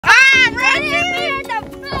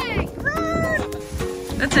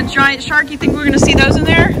That's a giant shark. You think we're gonna see those in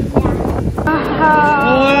there? Whoa!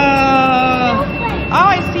 Oh,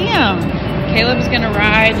 I see him. Caleb's gonna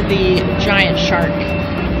ride the giant shark.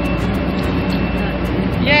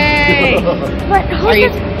 Yay! Are you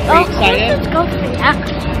excited? Let's go for that.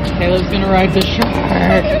 Caleb's gonna ride the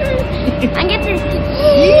shark. I get this.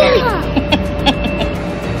 Yeah.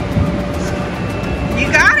 You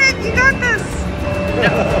got it. You got this.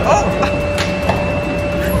 No. Oh.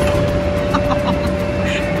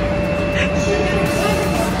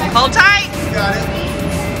 Hold tight. You got it.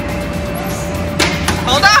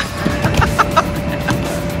 Hold on.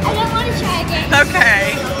 I don't want to try again. Okay.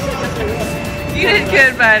 You did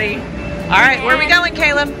good, buddy. All right, where are we going,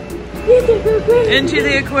 Caleb? Into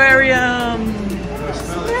the aquarium.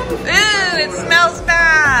 Ooh, it smells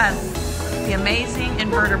bad. The amazing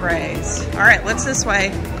invertebrates. All right, what's this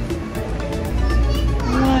way?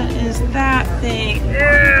 What is that thing?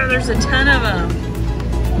 Ew, there's a ton of them.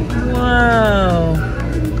 Whoa.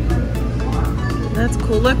 That's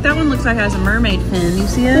cool. Look, that one looks like it has a mermaid fin. You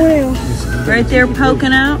see it? Right there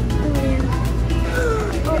poking out.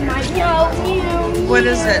 Oh my God. What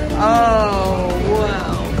is it? Oh,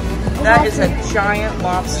 whoa. That is a giant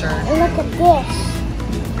lobster. Look at this.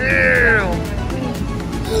 Ew.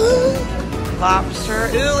 Lobster.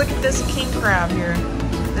 Ooh, look at this king crab here.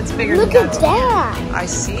 That's bigger Look than at that. I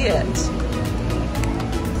see it.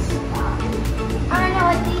 I know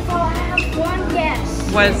what these all have. One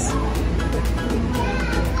guess. Was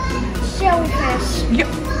Shellfish.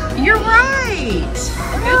 you're right.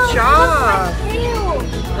 Good job. They look like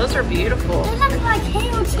hair. Those are beautiful. They look like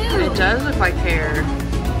hair too. It does look like hair.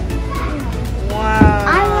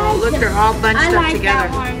 Wow. Look, they're all bunched up together.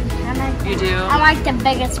 That one. You do? I like the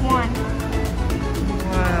biggest one.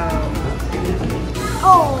 Wow.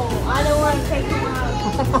 Oh, I don't want to take them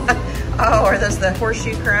out. Oh, are those the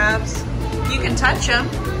horseshoe crabs? You can touch them.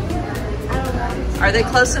 I don't want to. Are they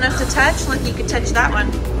close enough to touch? Look, you can touch that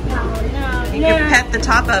one. No. You can pet the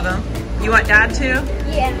top of them. You want Dad to?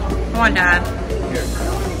 Yeah. Come on, Dad. I want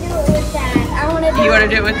to do it with that. I want to do You want to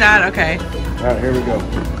do it with that? Okay. All right, here we go.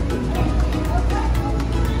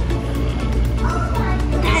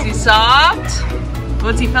 Is he soft?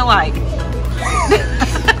 What's he feel like?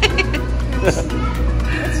 Let's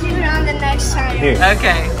do it on the next time. Here.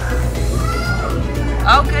 Okay.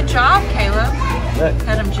 Oh, good job, Caleb.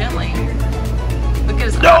 Pet him gently. Look at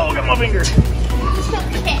his. No, got my finger.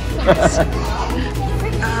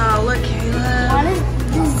 Oh, look, Caleb. What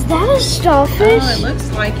is that a starfish? Oh, it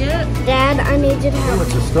looks like it. Dad, I need you to Oh, help.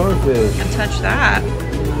 it's a starfish. You can touch that.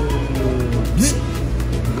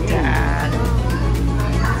 Dad.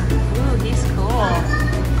 Ooh, he's cool.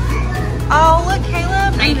 Oh, look,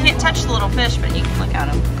 Caleb. Now you can't touch the little fish, but you can look at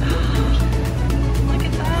them. Look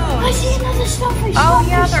at I those. see another starfish. Oh,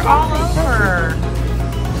 yeah, they're all over.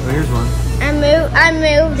 Oh, here's one. I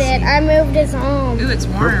moved it. I moved his arm. Ooh, it's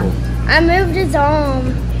warm. I moved his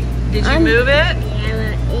arm. Did you move it?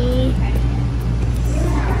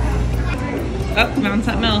 Oh, found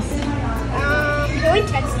something else. Can we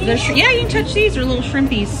touch these? Yeah, you can touch these. They're little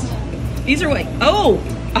shrimpies. These are what? Oh!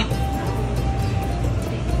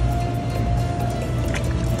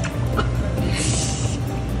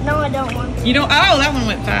 No, I don't want to. You don't. Oh, that one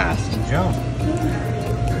went fast. Jump.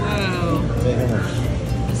 Whoa.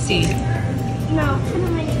 Let's see. No,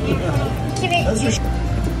 can it?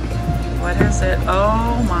 What is it?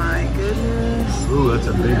 Oh my goodness. Ooh, that's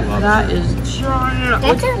a big lobster. That is giant.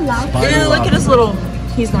 That's a lobster. Ew, look at his little.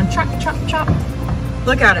 He's going chop, chop, chop.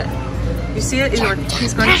 Look at it. You see it? He's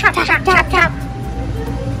going chop, chop, chop, chop.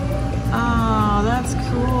 Oh, that's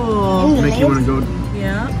cool. Make you want to go.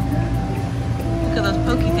 Yeah. Look at those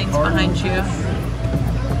pokey things behind you.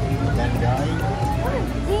 That guy.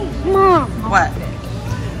 Mom. What?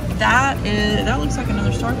 That looks like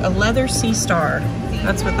another star. A leather sea star.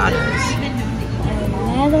 That's what that is.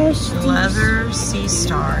 Leather sea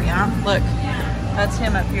star, yeah. Look, that's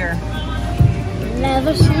him up here.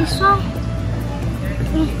 Leather sea star?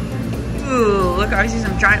 Ooh, look, I see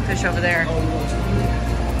some giant fish over there.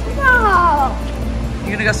 No.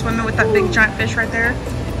 You gonna go swimming with that big giant fish right there?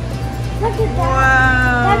 Look at that.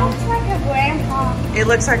 Wow. That looks like a grandpa. It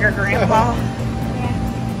looks like our grandpa.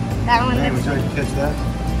 Yeah. That one Hey, looks would you like to catch that?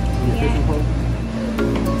 In your fishing pole?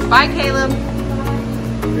 Bye, Caleb.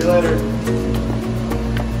 See you later.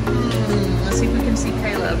 Let's see if we can see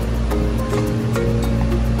Caleb.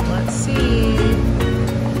 Let's see.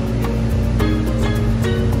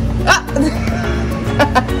 Ah!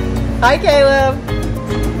 Hi, Caleb.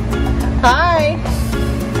 Hi.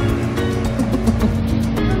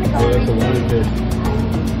 Oh, that's a water fish.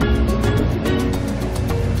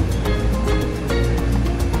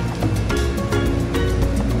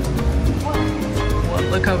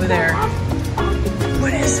 over there.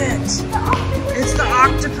 What is it? It's the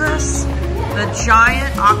octopus. The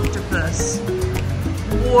giant octopus.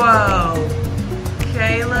 Whoa.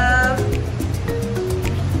 Caleb.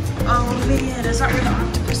 Oh man, is that where the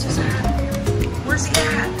octopus is at? Where's he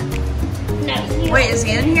at? No, Wait, is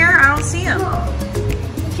he in here? I don't see him. You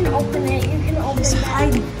can open it. You can open He's it.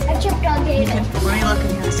 hiding. I checked on Let data. me look in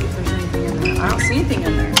here and see if there's anything in there. I don't see anything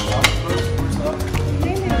in there.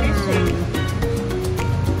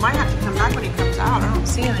 Might have to come back when he comes out. I don't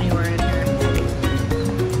see him anywhere in here.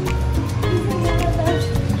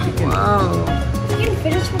 Whoa. You can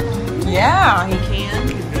finish with one. Yeah, he can.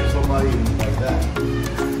 You can finish somebody like that.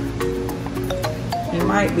 He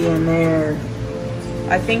might be in there.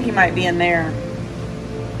 I think he might be in there.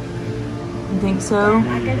 You think so?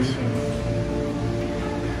 I gotta show you.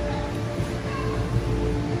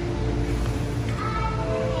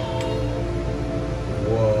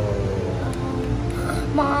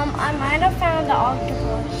 Whoa. Mom, I might have found the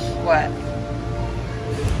octopus. What?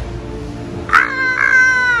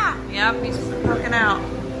 Ah! Yep, he's poking out.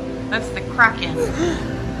 That's the Kraken.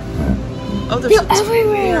 Oh, They're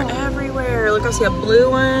everywhere. They're everywhere. Look, I see a blue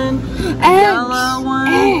one, a Eggs. yellow one.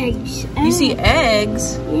 Eggs. You see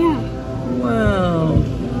eggs? Yeah. Whoa.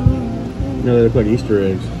 No, they look like Easter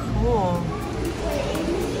eggs. Cool.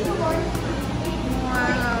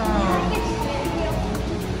 Wow.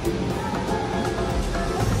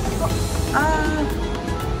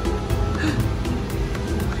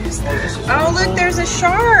 What is that? Oh, look, there's a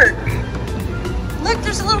shark. Look,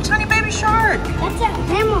 there's a little tiny baby shark. That's a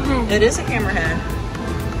hammerhead. It is a hammerhead.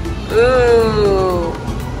 Ooh.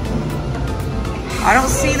 I don't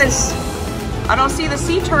see this. I don't see the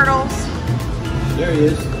sea turtles. There he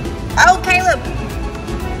is. Oh, Caleb.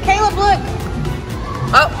 Caleb, look.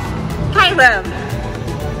 Oh, Caleb.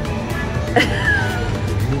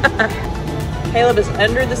 Caleb is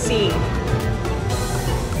under the sea.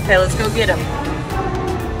 Okay, let's go get him.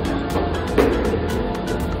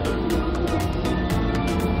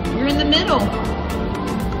 You're in the middle.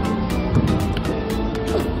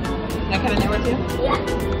 Can I come in there with you? Yeah.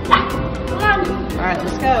 Come on. All right,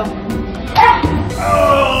 let's go.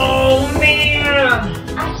 Oh, man.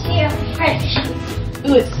 I see a fish.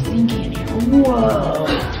 Ooh, it's stinky in here. Whoa.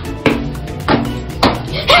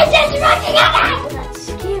 It's just running out. That's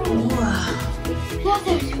scary. Whoa. No,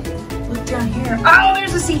 there's Look down here. Oh,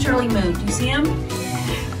 there's a sea turtle. He moved. Do you see him?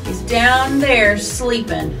 He's down there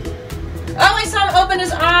sleeping. Oh, I saw him open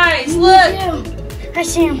his eyes. Look. I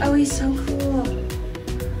see him. Oh, he's so cool.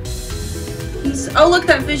 Oh, look,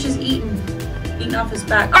 that fish is eating off his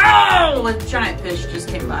back. Oh, a giant fish just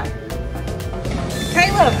came by.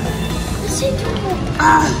 Caleb. The sea turtle.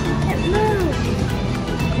 Ah, It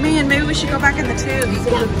moved. man, maybe we should go back in the tube.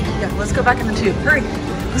 Yeah, let's go back in the tube. Hurry.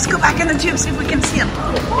 Let's go back in the tube, see if we can see him.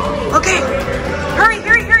 Okay. Hurry,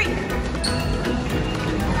 hurry, hurry.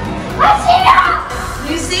 I see him.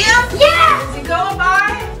 You see him? Yeah. Is he going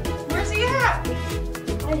by? Where's he at?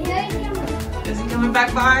 I hear him. Is he coming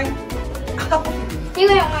back by? Oh, He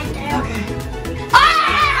went right there. okay.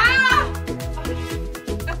 Ah!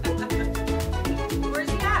 Where's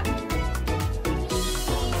he at?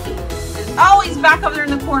 Oh, he's back over there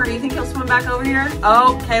in the corner. Do you think he'll swim back over here?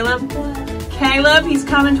 Oh, Caleb. Caleb, he's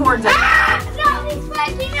coming towards us. Ah! No, he's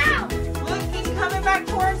breaking out. Look, he's coming back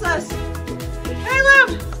towards us. Caleb!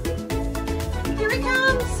 Here he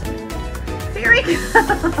comes. Here he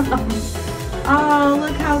comes. Oh,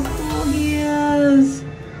 look how cool he is.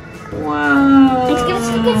 Wow. He's gonna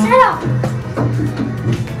stick his head up.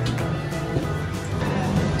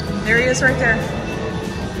 There he is right there.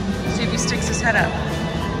 See if he sticks his head up.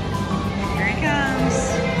 Here he comes.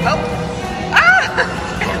 Oh! Ah!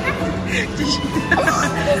 Did you...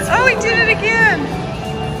 Oh, he did it again.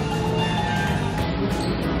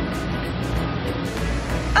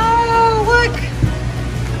 Oh, look.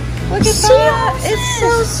 Look at that. It's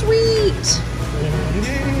so sweet.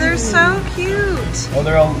 They're so cute. Oh,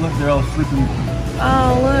 they're all sleeping.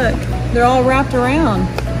 Oh, look. They're all wrapped around.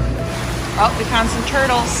 Oh, we found some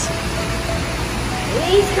turtles.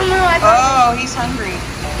 He's coming right back. Oh, he's hungry.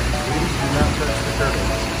 Please do not touch the turtle.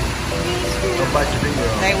 They'll bite your finger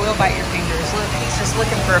off. They will bite your fingers. Look, he's just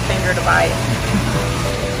looking for a finger to bite. Can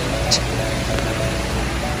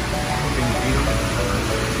you feed them?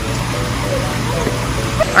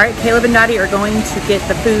 All right, Caleb and Dottie are going to get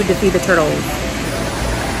the food to feed the turtles.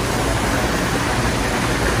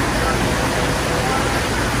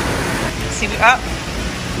 See, oh,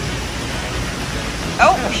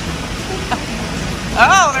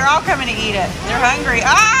 oh, they're all coming to eat it. They're hungry.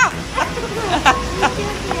 Ah!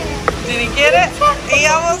 Did he get it? He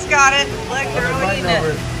almost got it. Look, they're all eating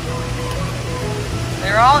it.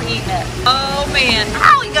 They're all eating it. Oh man.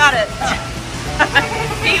 Oh, he got it.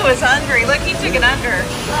 He was hungry. Look, he took it under.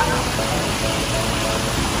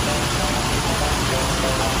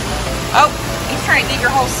 Oh, he's trying to get your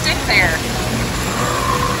whole stick there.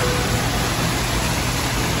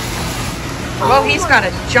 Well, he's got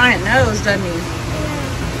a giant nose, doesn't he?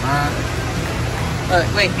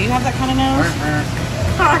 Wait, do you have that kind of nose?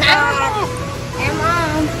 Hey,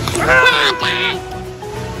 Mom.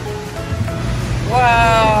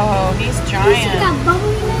 Whoa, he's You see giant. that bubble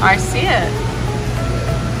in there? I see it.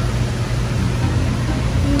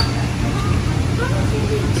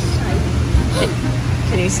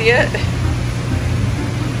 Can you see it?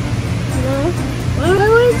 No.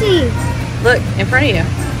 Where is he? Look, in front of you.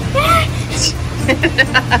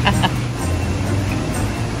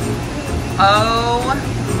 Oh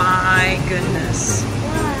my goodness.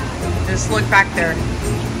 Just look back there.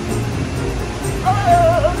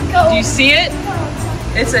 Do you see it?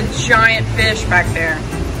 It's a giant fish back there.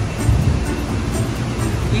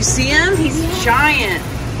 You see him? He's giant.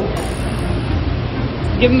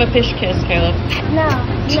 Give him a fish kiss, Caleb. No,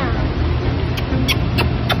 no.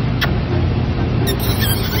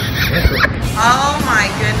 Oh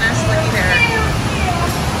my goodness, looky there.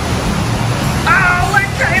 Oh,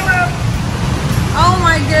 look, Caleb. Oh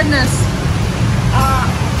my goodness.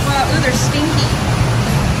 Well, ooh, they're stinky.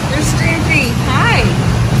 They're stinky. Hi.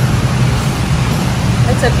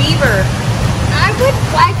 It's a beaver. I would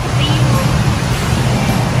like the beaver.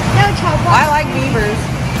 They'll chop all, I like beavers.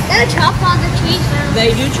 they'll chop all the trees down.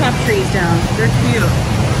 They do chop trees down. They're cute.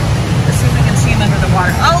 Let's see if we can see him under the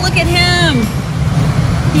water. Oh, look at him.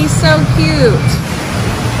 He's so cute.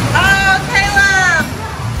 Oh, Caleb.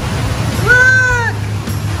 Look.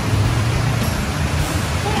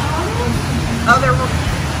 Oh,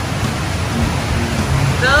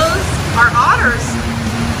 those are otters.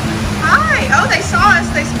 Hi. Oh, they saw us.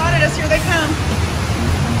 They spotted us. Here they come.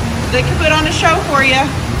 They can put on a show for you.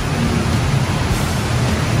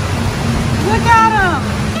 Look at them.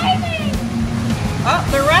 Oh,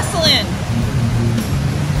 they're wrestling.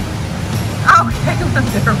 Oh, Caleb,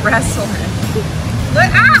 they're wrestling.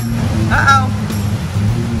 Look, uh-oh.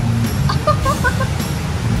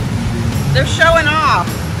 They're showing off.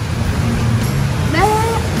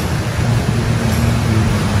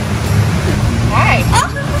 Hi.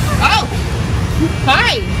 Oh.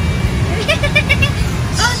 Hi.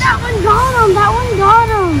 Oh, that one got him. That one got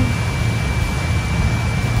him.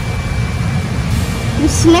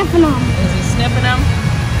 He's sniffing him. Is he sniffing them?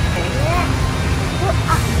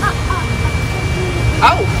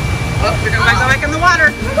 Oh. Oh, they're going to go back in the water.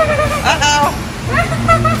 Uh-oh.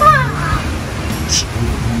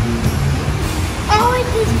 Oh,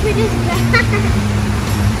 it's as good as that.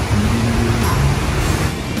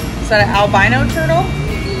 Is that an albino turtle?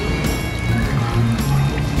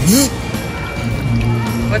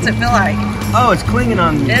 What's it feel like? Oh, it's clinging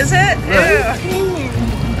on me. Is it? Right. Ew.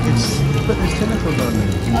 It's putting its tentacles on me.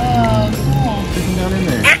 Oh, Sticking down in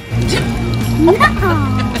there. No.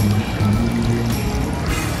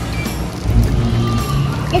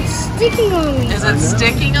 It's sticking on me. cool. Is it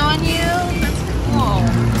sticking on you? That's cool.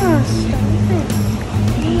 Oh, stop it.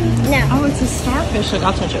 No. Oh, it's a starfish. Look,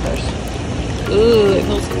 I'll touch it first. Ooh, it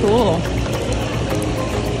feels cool.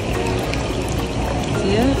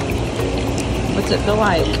 See it? What's it feel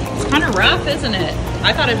like? It's kind of rough, isn't it?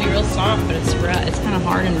 I thought it'd be real soft, but it's rough. It's kind of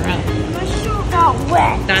hard and rough. My shoe got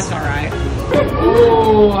wet. That's all right.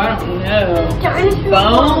 Oh, I don't know. Dinosaur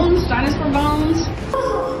Bones? Dinosaur bones?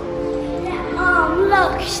 Oh,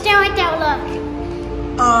 look. Stay right there, look.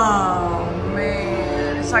 Oh,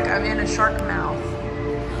 man. It's like I'm in a shark mouth.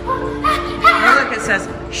 Oh, look, it says,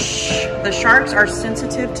 shh. The sharks are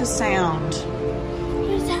sensitive to sound. What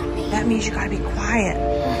does that mean? That means you gotta be quiet.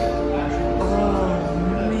 Oh,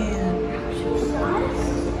 man.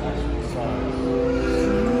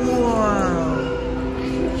 Whoa.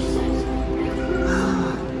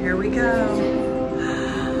 Oh, here we go.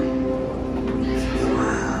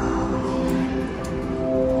 Wow.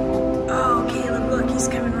 Oh, Caleb, look, he's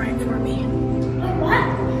coming right for me. What?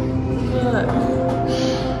 Look.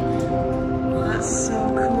 That's so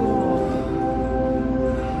cool.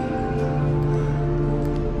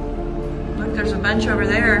 Look, there's a bunch over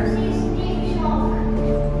there.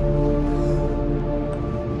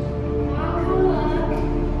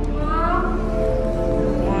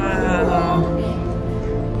 Wow.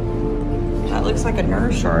 That looks like a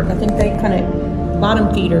nurse shark. I think they kind of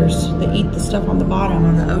bottom feeders. They eat the stuff on the bottom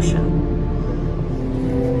of the ocean.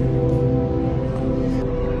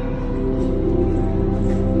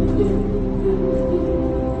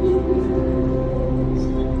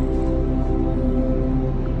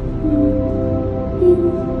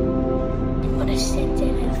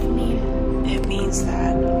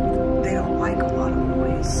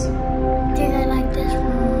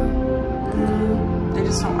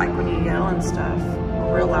 just don't like when you yell and stuff,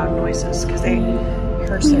 or real loud noises, because they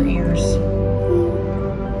hurts their ears.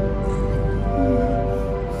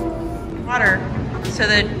 Water. So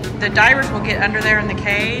the divers will get under there in the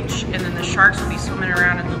cage, and then the sharks will be swimming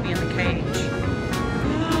around and they'll be in the cage.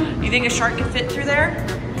 You think a shark could fit through there?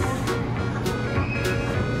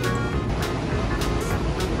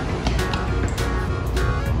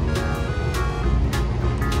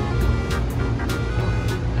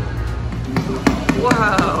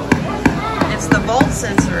 Whoa, it's the volt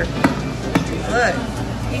sensor. Look,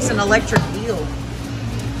 he's an electric eel.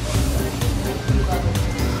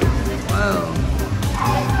 Whoa.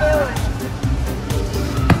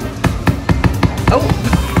 Oh.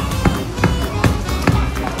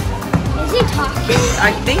 Is he talking?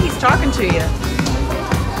 I think he's talking to you.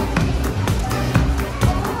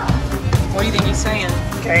 What do you think he's saying?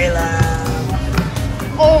 Kayla.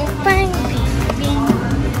 Oh, thank you.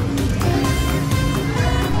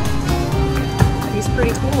 He's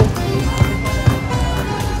pretty cool.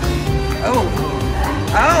 Oh.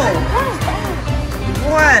 Oh.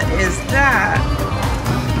 What is that?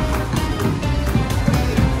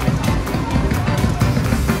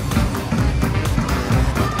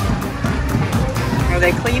 Are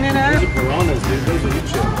they cleaning up? Those are piranhas, dude. Those are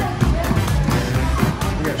each other.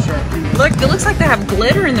 We got shark feet. Look, it looks like they have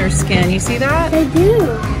glitter in their skin. You see that? They do.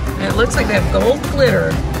 It looks like they have gold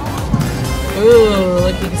glitter. Ooh,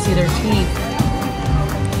 look, you can see their teeth.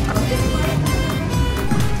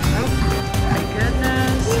 Oh, my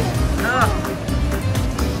goodness. Oh.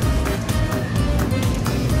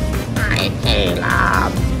 Hi,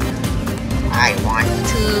 Caleb. I want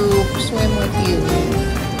to swim with you.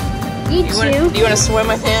 Me too. Do you want to swim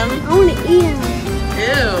with him? I want to eat him.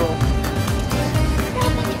 Ew.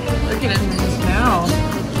 Look at him in his mouth.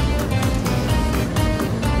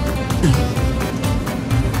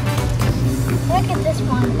 Look at this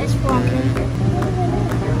one. It's walking.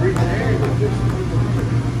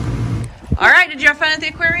 All right, did you have fun at the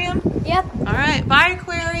aquarium? Yep. All right, bye,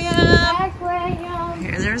 aquarium. Aquarium.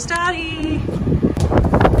 Here, there's Daddy.